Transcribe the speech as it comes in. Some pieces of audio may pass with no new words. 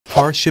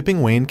Car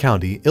Shipping, Wayne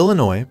County,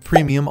 Illinois,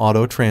 Premium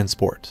Auto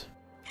Transport.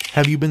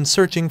 Have you been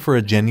searching for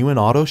a genuine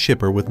auto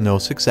shipper with no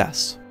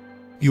success?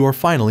 You are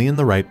finally in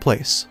the right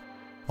place.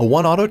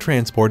 A-1 Auto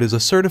Transport is a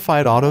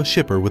certified auto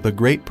shipper with a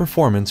great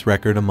performance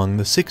record among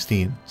the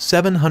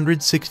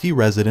 16,760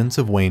 residents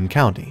of Wayne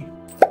County.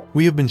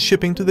 We have been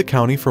shipping to the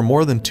county for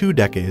more than 2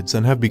 decades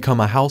and have become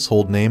a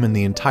household name in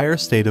the entire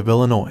state of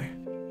Illinois.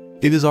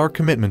 It is our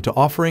commitment to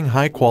offering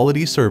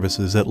high-quality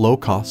services at low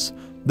costs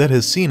that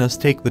has seen us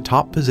take the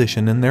top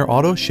position in their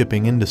auto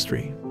shipping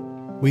industry.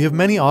 We have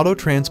many auto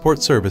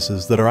transport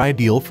services that are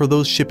ideal for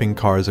those shipping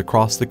cars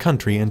across the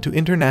country and to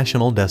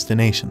international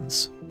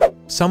destinations.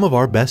 Some of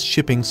our best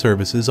shipping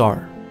services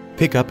are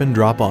pickup and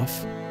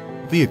drop-off.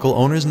 Vehicle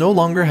owners no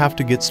longer have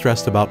to get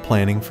stressed about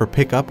planning for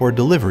pickup or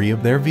delivery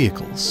of their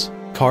vehicles.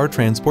 Car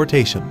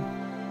transportation.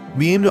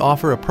 We aim to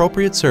offer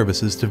appropriate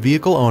services to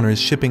vehicle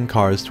owners shipping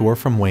cars to or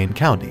from Wayne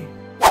County.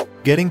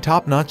 Getting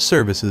top-notch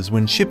services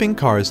when shipping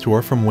cars to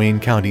or from Wayne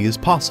County is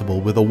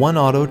possible with A-1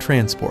 Auto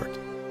Transport.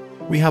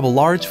 We have a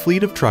large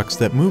fleet of trucks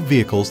that move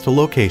vehicles to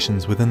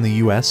locations within the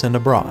U.S. and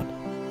abroad.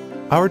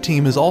 Our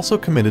team is also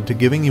committed to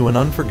giving you an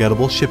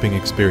unforgettable shipping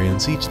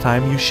experience each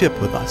time you ship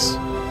with us.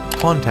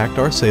 Contact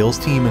our sales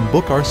team and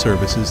book our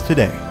services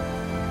today.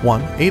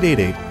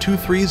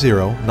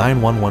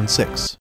 1-888-230-9116